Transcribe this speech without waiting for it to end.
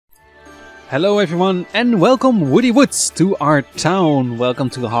Hello everyone and welcome Woody Woods to our town. Welcome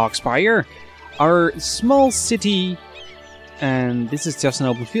to Hawkspire, our small city, and this is just an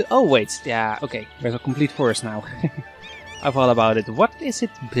open field. Oh wait, yeah, okay, there's a complete forest now. I thought about it. What is it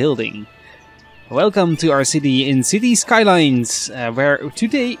building? Welcome to our city in City Skylines, where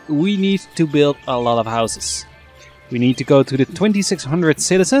today we need to build a lot of houses. We need to go to the 2600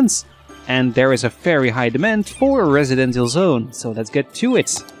 citizens, and there is a very high demand for a residential zone, so let's get to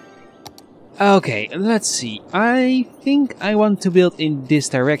it. Okay, let's see. I think I want to build in this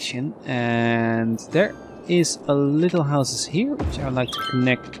direction, and there is a little houses here, which I would like to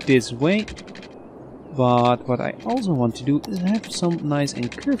connect this way. But what I also want to do is have some nice and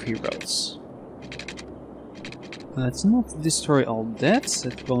curvy roads. Let's not destroy all that.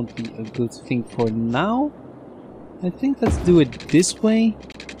 That won't be a good thing for now. I think let's do it this way,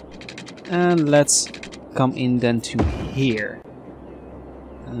 and let's come in then to here.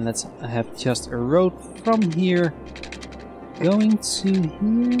 And let's have just a road from here going to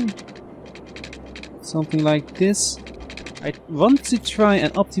here. Something like this. I want to try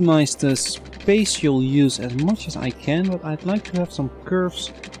and optimize the spatial use as much as I can, but I'd like to have some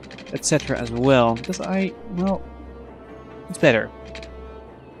curves, etc. as well. Because well, it's better.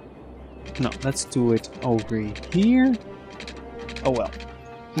 No, let's do it over here. Oh well.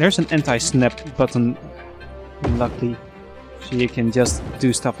 There's an anti-snap button, luckily. So you can just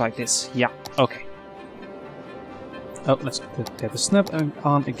do stuff like this. Yeah, okay. Oh, let's get the snap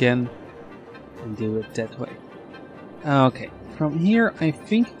on again and do it that way. Okay, from here I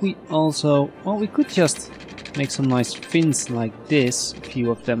think we also... Well, we could just make some nice fins like this. A few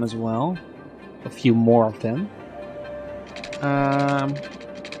of them as well. A few more of them.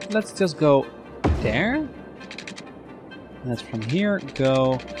 Let's just go there. Let's from here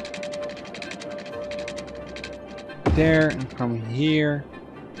go... there, and from here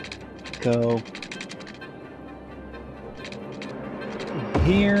go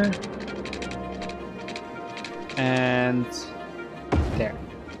here and there.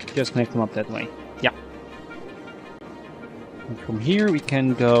 Just connect them up that way. Yeah. And from here we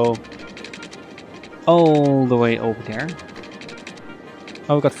can go all the way over there.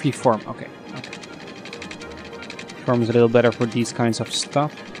 Oh, we got free form. Okay. Okay. Form is a little better for these kinds of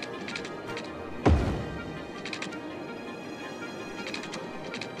stuff.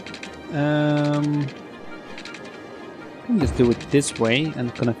 I can just do it this way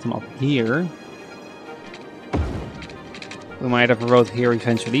and connect them up here. We might have a road here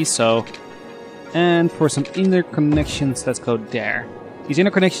eventually, so... And for some interconnections, let's go there. These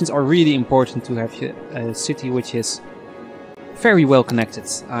interconnections are really important to have a city which is very well connected,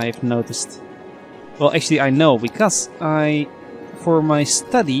 I've noticed. Well, actually I know, because for my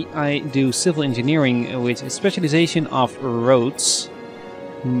study, I do civil engineering, with a specialization of roads.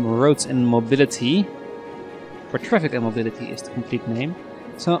 Roads and mobility, or traffic and mobility is the complete name.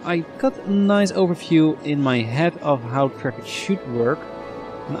 So I got a nice overview in my head of how traffic should work,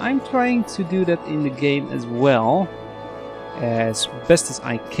 and I'm trying to do that in the game as well, as best as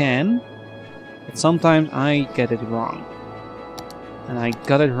I can, but sometimes I get it wrong. And I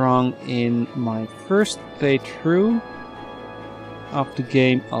got it wrong in my first playthrough of the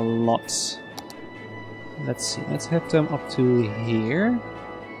game a lot. Let's see, let's have them up to here.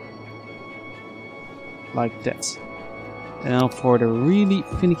 Like that. And now for the really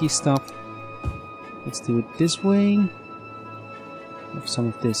finicky stuff, let's do it this way. Have some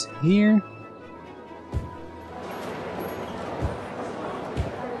of this here.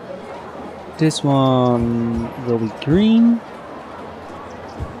 This one will be green.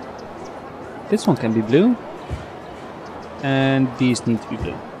 This one can be blue. And these need to be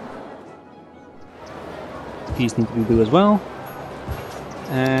blue. These need to be blue as well.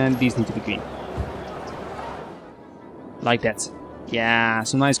 And these need to be green. Like that. Yeah,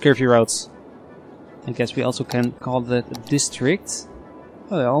 some nice curvy roads. I guess we also can call that a district.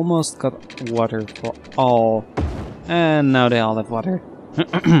 Oh, they almost got water for all. And now they all have water.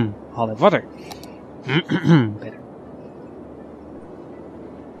 All have water. Better.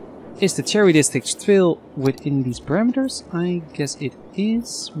 Is the cherry district still within these parameters? I guess it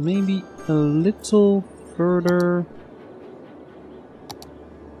is. Maybe a little further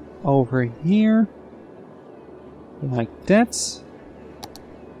over here. Like that.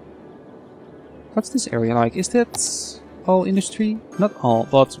 What's this area like? Is that all industry? Not all,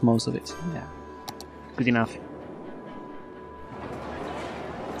 but most of it. Yeah. Good enough.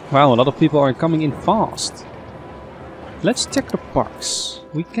 Wow, a lot of people are coming in fast. Let's check the parks.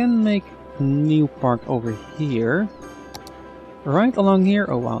 We can make a new park over here. Right along here.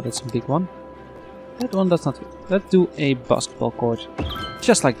 Oh wow, that's a big one. That one does not fit. Let's do a basketball court.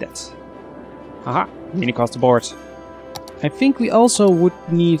 Just like that. Haha, green across the board. I think we also would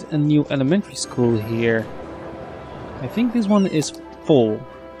need a new elementary school here. I think this one is full.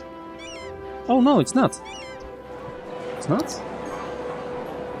 Oh no, it's not. It's not?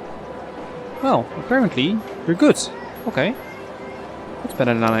 Well, apparently we're good. Okay. That's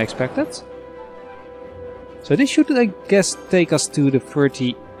better than I expected. So this should, I guess, take us to the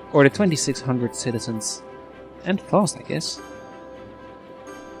 30 or the 2600 citizens. And fast, I guess.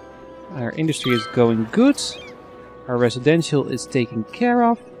 Our industry is going good. Our residential is taken care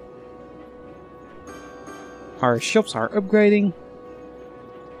of. Our shops are upgrading.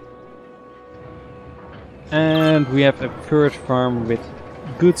 And we have a third farm with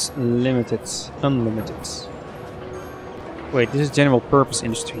goods unlimited. Wait, this is general purpose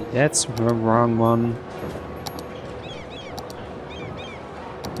industry. That's the wrong one.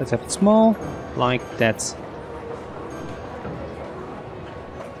 Let's have it small, like that.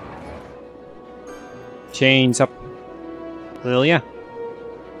 Chains up. Well, yeah.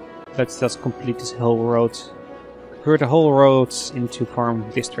 Let's just complete this whole road. Convert the whole roads into farm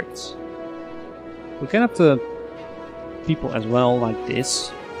districts. We can have the people as well, like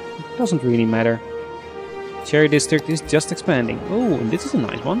this. It doesn't really matter. Cherry district is just expanding. Oh, and this is a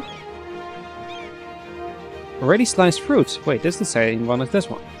nice one. Already sliced fruit. Wait, that's the same one as this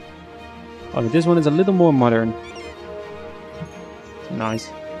one. Oh, this one is a little more modern. Nice.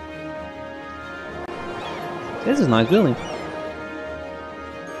 This is a nice building.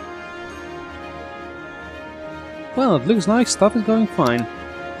 Well, it looks like stuff is going fine.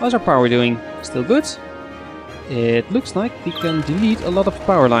 How's our power doing? Still good? It looks like we can delete a lot of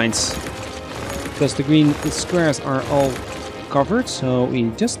power lines. Because the green squares are all covered, so we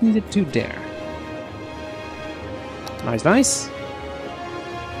just needed two there. Nice, nice.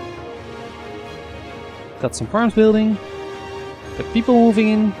 Got some farms building. Got people moving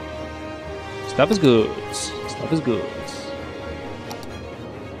in. Stuff is good. Stuff is good.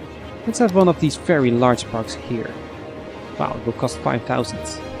 Let's have one of these very large parks here. Wow, it will cost 5,000.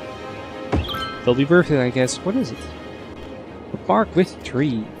 Will be worth it, I guess. What is it? A park with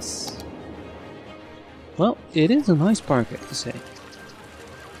trees. Well, it is a nice park, I have to say.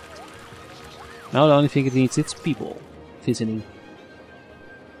 Now the only thing it needs is people visiting.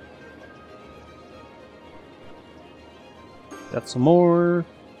 Got some more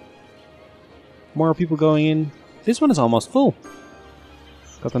people going in. This one is almost full.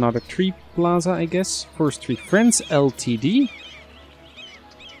 Got another tree plaza, I guess. First Tree Friends Ltd.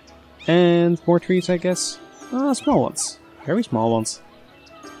 And more trees, I guess. Small ones. Very small ones.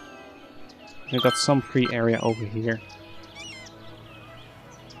 We've got some free area over here.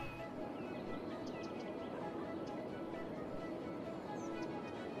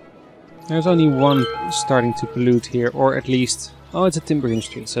 There's only one starting to pollute here, or at least... Oh, it's a timber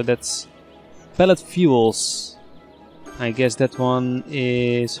industry, so that's... pellet fuels. I guess that one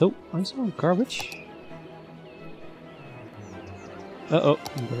is... Oh, I saw garbage. Uh-oh,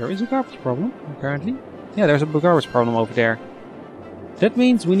 there is a garbage problem, apparently. Yeah, there's a garbage problem over there. That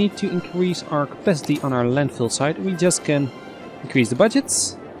means we need to increase our capacity on our landfill side. We just can increase the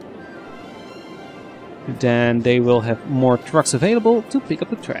budgets. Then they will have more trucks available to pick up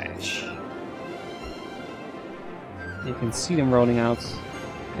the trash. You can see them rolling out.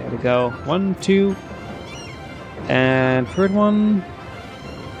 There we go. 1, 2. And third one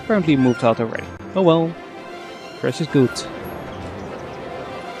apparently moved out already. Oh well. Trash is good.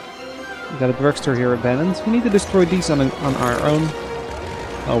 We got a drugstore here abandoned. We need to destroy these on our own.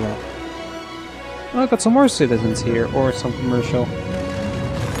 Oh well. Oh, I got some more citizens here, or some commercial.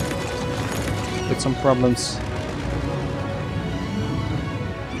 With some problems.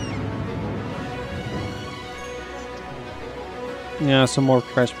 Yeah, some more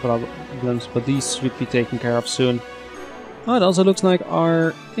trash problems, but these should be taken care of soon. Oh, it also looks like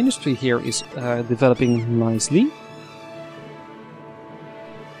our industry here is developing nicely.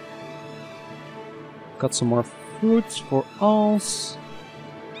 Got some more fruits for alls.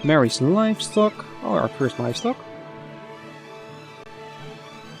 Mary's livestock. Oh, our first livestock.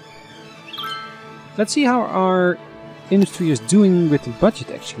 Let's see how our industry is doing with the budget,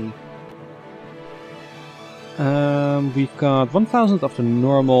 actually. We've got 1000 of the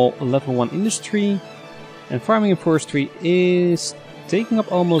normal level 1 industry. And farming and forestry is taking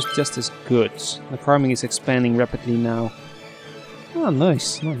up almost just as good. The farming is expanding rapidly now. Oh,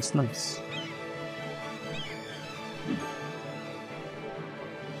 nice, nice, nice.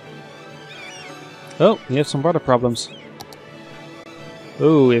 Oh, we have some water problems.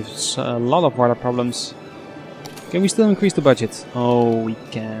 Oh, we have a lot of water problems. Can we still increase the budget? Oh, we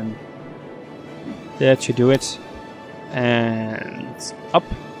can. That should do it. And up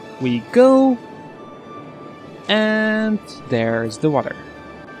we go. And there's the water.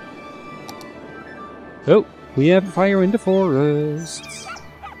 Oh, we have a fire in the forest.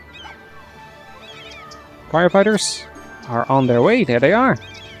 Firefighters are on their way. There they are.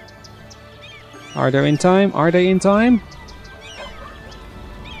 Are they in time? Are they in time?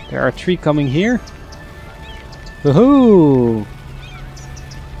 There are 3 coming here. Woohoo!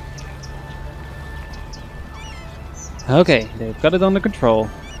 Okay, they've got it under control.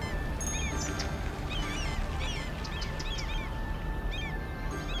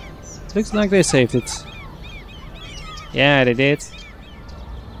 Looks like they saved it. Yeah, they did.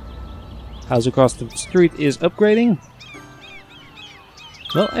 House across the street is upgrading.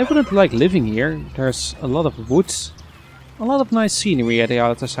 Well, I wouldn't like living here. There's a lot of woods. A lot of nice scenery at the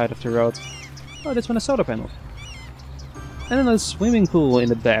other side of the road. Oh, that's one of solar panels. And then a swimming pool in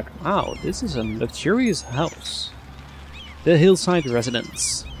the back. Wow, this is a luxurious house. The hillside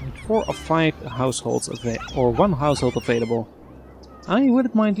residence. 4 of 5 households or 1 household available. I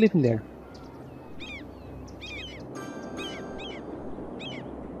wouldn't mind living there.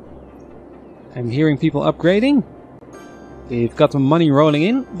 I'm hearing people upgrading. We've got the money rolling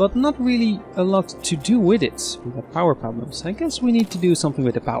in, but not really a lot to do with it. We have power problems. I guess we need to do something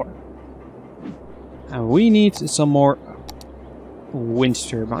with the power. And we need some more wind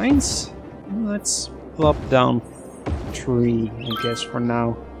turbines. Let's plop down 3, I guess, for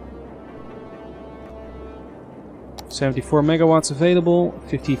now. 74 megawatts available,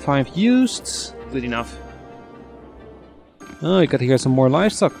 55 used. Good enough. Oh, we got here some more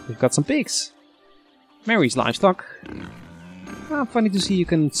livestock. We've got some pigs. Mary's livestock. Ah, funny to see, you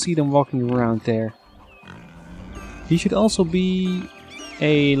can see them walking around there. He should also be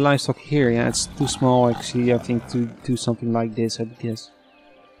a livestock here. Yeah, it's too small actually, I think, to do something like this, I guess.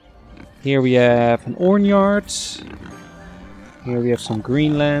 Here we have an ornyard. Here we have some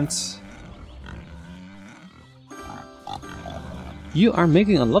greenland. You are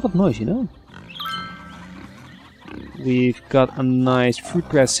making a lot of noise, you know. We've got a nice fruit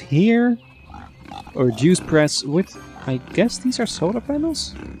press here. Or juice press with, I guess these are solar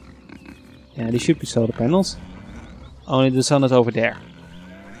panels? Yeah, they should be solar panels. Only the sun is over there.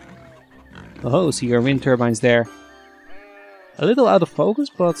 Oh, see your wind turbines there. A little out of focus,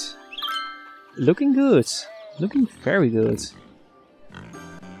 but looking good. Looking very good.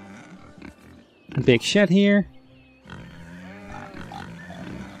 A big shed here.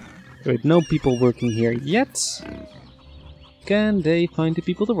 With no people working here yet. Can they find the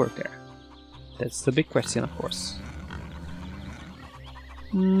people to work there? That's the big question, of course.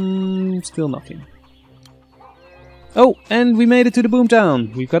 Still nothing. Oh, and we made it to the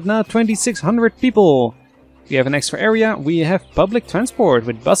boomtown. We've got now 2,600 people. We have an extra area. We have public transport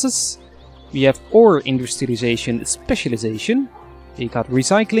with buses. We have ore industrialization specialization. We got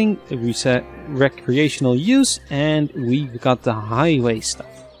recycling, recreational use, and we've got the highway stuff.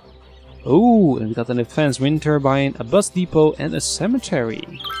 Oh, and we got an advanced wind turbine, a bus depot, and a cemetery.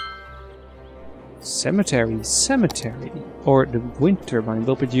 Cemetery. Or the wind turbine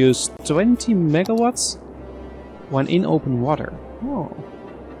will produce 20 megawatts when in open water. Oh.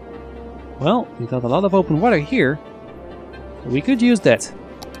 Well, we got a lot of open water here. We could use that.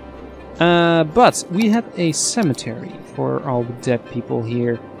 But we have a cemetery for all the dead people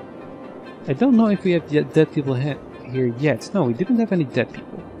here. I don't know if we have dead people here yet. No, we didn't have any dead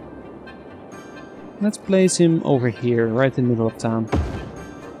people. Let's place him over here, right in the middle of town.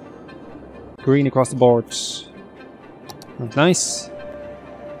 Green across the boards. Nice.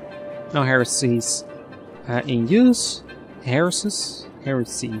 No heresies in use. Heresies.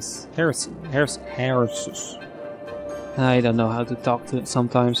 I don't know how to talk to it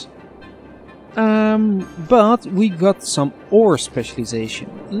sometimes. But we got some ore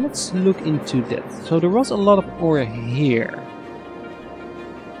specialization. Let's look into that. So there was a lot of ore here.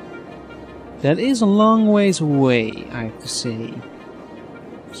 That is a long ways away, I have to say.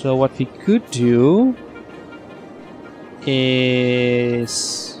 So what we could do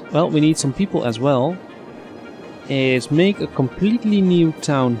is, well, we need some people as well, is make a completely new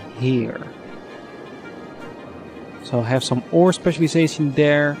town here. So have some ore specialization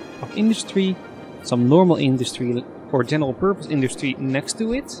there of industry, some normal industry or general purpose industry next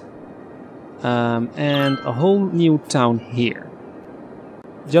to it, and a whole new town here.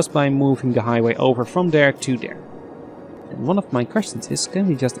 Just by moving the highway over from there to there. And one of my questions is, can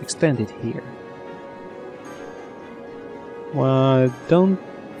we just extend it here? Well, I don't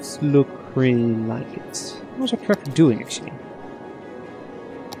look really like it. What's our traffic doing actually?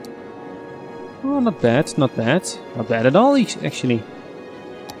 Oh, not bad, not bad. Not bad at all actually.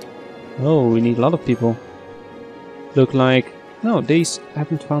 Oh, we need a lot of people. Look like... No, they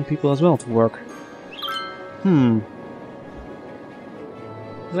haven't found people as well to work.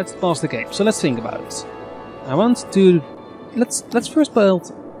 Let's pause the game. So let's think about it. I want to... Let's first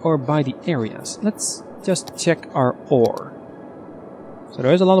build or buy the areas. Let's just check our ore. So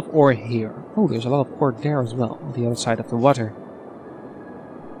there is a lot of ore here. Oh, there's a lot of ore there as well, on the other side of the water.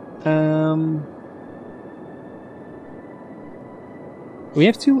 We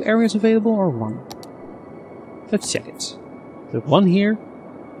have 2 areas available or 1? Let's check it. There's 1 here,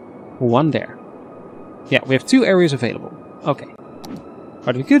 1 there. Yeah, we have 2 areas available. Okay.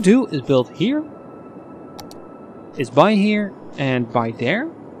 What we could do is build here, is buy here and buy there.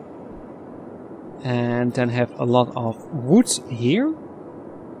 And then have a lot of woods here.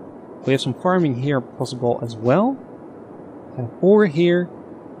 We have some farming here possible as well. Have ore here.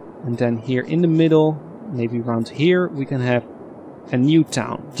 And then here in the middle, maybe around here, we can have a new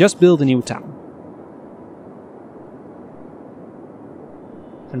town. Just build a new town.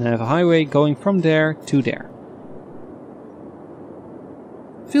 And have a highway going from there to there.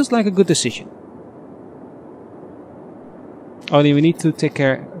 Feels like a good decision. Only we need to take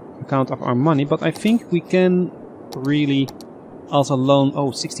account of our money, but I think we can really also loan...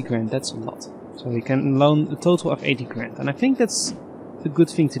 Oh, 60 grand, that's a lot. So we can loan a total of 80 grand. And I think that's a good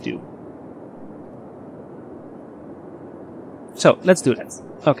thing to do. So, let's do that.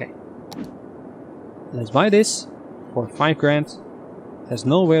 Okay. Let's buy this for 5 grand. Has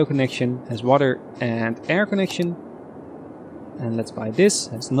no rail connection, has water and air connection. And let's buy this,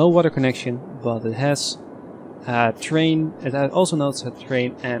 has no water connection, but it has a train. It also notes a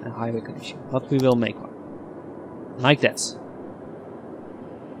train and a highway connection. But we will make one. Like that.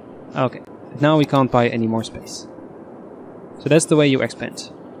 Okay. Now we can't buy any more space. So that's the way you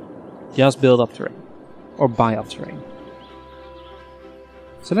expand. Just build up terrain. Or buy up terrain.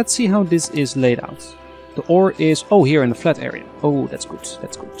 So let's see how this is laid out. The ore is... Oh, here in the flat area. Oh, that's good.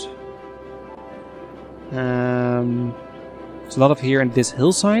 That's good. There's a lot of here in this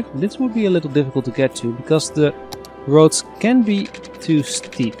hillside. This would be a little difficult to get to because the roads can be too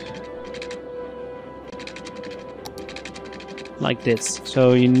steep. Like this.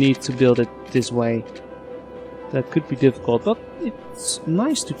 So you need to build it this way. That could be difficult, but it's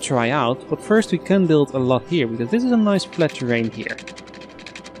nice to try out. But first we can build a lot here because this is a nice flat terrain here.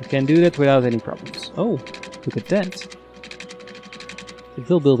 We can do that without any problems. Oh, look at that. It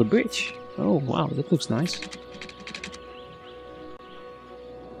will build a bridge. Oh wow, that looks nice.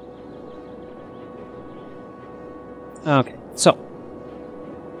 Okay, so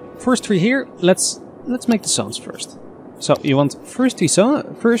first 3 here. Let's make the zones first. So you want first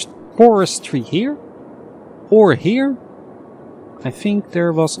forestry here, or here. I think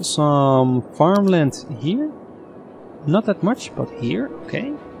there was some farmland here. Not that much, but here.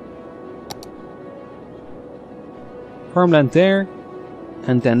 Okay. Farmland there,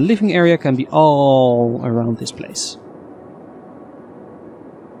 and then living area can be all around this place.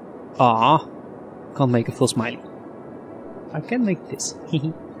 Ah, can't make a full smiley. I can make this.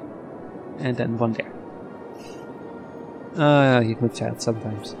 And then one there. You're a good child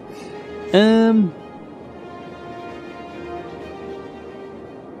sometimes.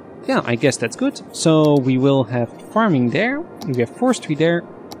 Yeah, I guess that's good. So we will have farming there, we have forestry there,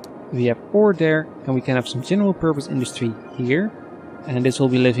 we have ore there, and we can have some general purpose industry here. And this will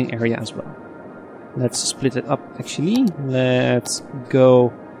be living area as well. Let's split it up actually. Let's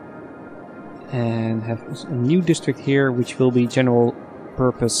go and have a new district here, which will be general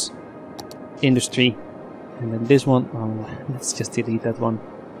purpose industry. And then this one, oh, let's just delete that one.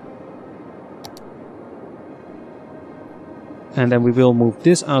 And then we will move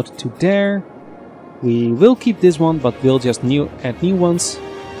this out to there. We will keep this one, but we'll just add new ones.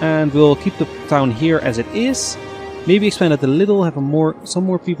 And we'll keep the town here as it is. Maybe expand it a little, have some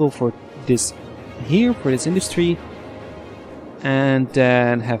more people for this here, for this industry. And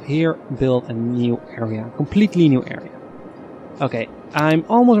then have here build a new area, completely new area. Okay, I'm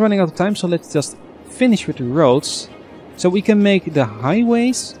almost running out of time, so let's just finish with the roads. So we can make the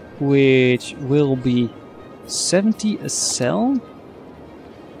highways, which will be 70 a cell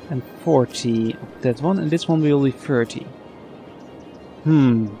and 40 of that one, and this one will be 30.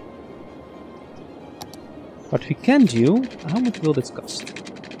 What we can do, how much will this cost?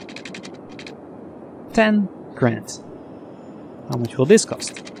 10 grand. How much will this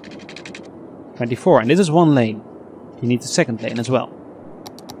cost? 24, and this is one lane. You need the second lane as well.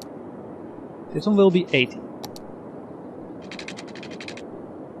 This one will be 80.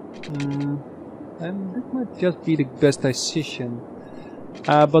 And this might just be the best decision.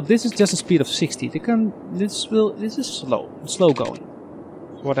 But this is just a speed of 60. This is slow going.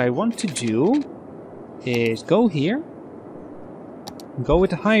 So what I want to do is go here, go with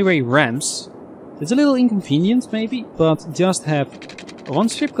the highway ramps, It's a little inconvenient maybe, but just have one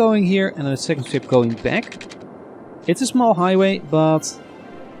strip going here and a second strip going back. It's a small highway, but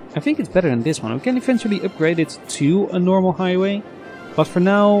I think it's better than this one. We can eventually upgrade it to a normal highway, but for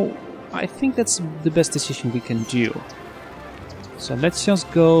now I think that's the best decision we can do. So let's just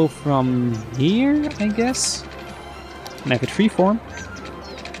go from here, I guess, and have it freeform.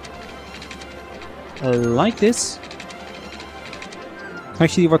 Like this.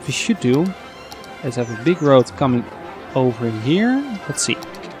 Actually, what we should do is have a big road coming over here. Let's see.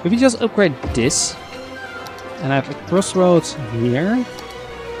 If we just upgrade this and have a crossroads here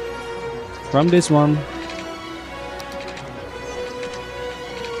from this one.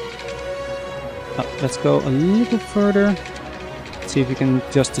 Oh, let's go a little further. See if we can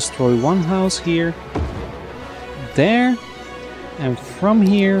just destroy one house here, there, and from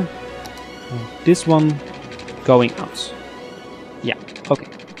here, this one going out. Yeah, okay.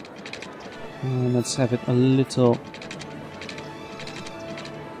 And let's have it a little.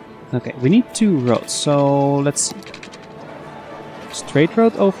 Okay, we need 2 roads, so let's see. Straight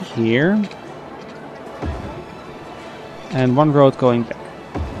road over here, and 1 road going back,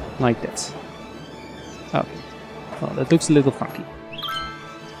 like that. Oh, well, that looks a little funky.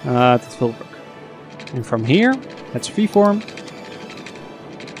 That will work. And from here, let's freeform.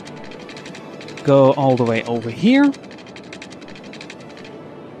 Go all the way over here.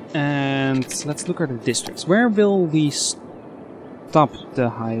 And let's look at the districts. Where will we stop the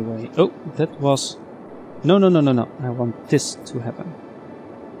highway? Oh, that was... No. I want this to happen.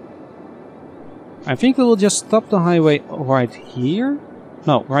 I think we will just stop the highway right here.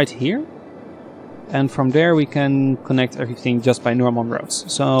 No, right here. And from there we can connect everything just by normal roads.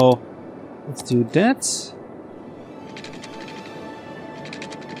 So let's do that.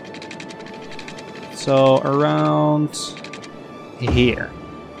 So around here.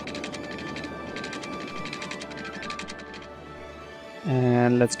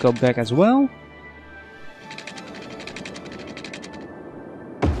 And let's go back as well.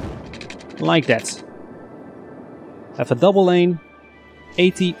 Like that. Have a double lane.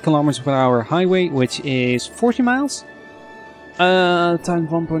 80 kilometers per hour highway, which is 40 miles. Times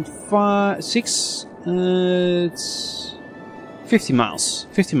 1.56. It's 50 miles.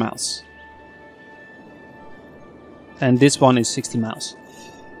 50 miles. And this one is 60 miles.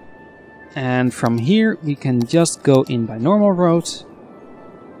 And from here we can just go in by normal road.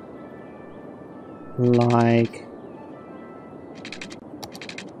 Like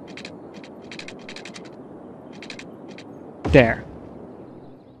there.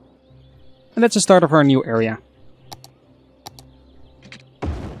 And that's the start of our new area.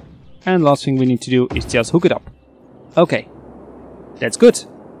 And last thing we need to do is just hook it up. Okay, that's good.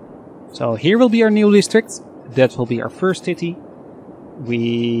 So here will be our new district. That will be our first city.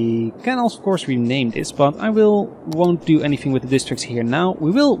 We can also, of course, rename this, but I won't do anything with the districts here now.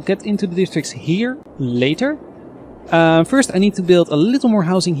 We will get into the districts here later. First, I need to build a little more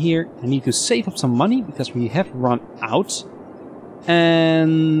housing here. I need to save up some money because we have run out.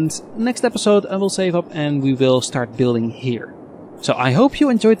 And next episode I will save up and we will start building here. So I hope you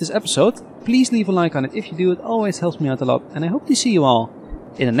enjoyed this episode. Please leave a like on it if you do. It always helps me out a lot. And I hope to see you all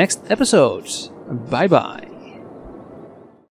in the next episode. Bye bye.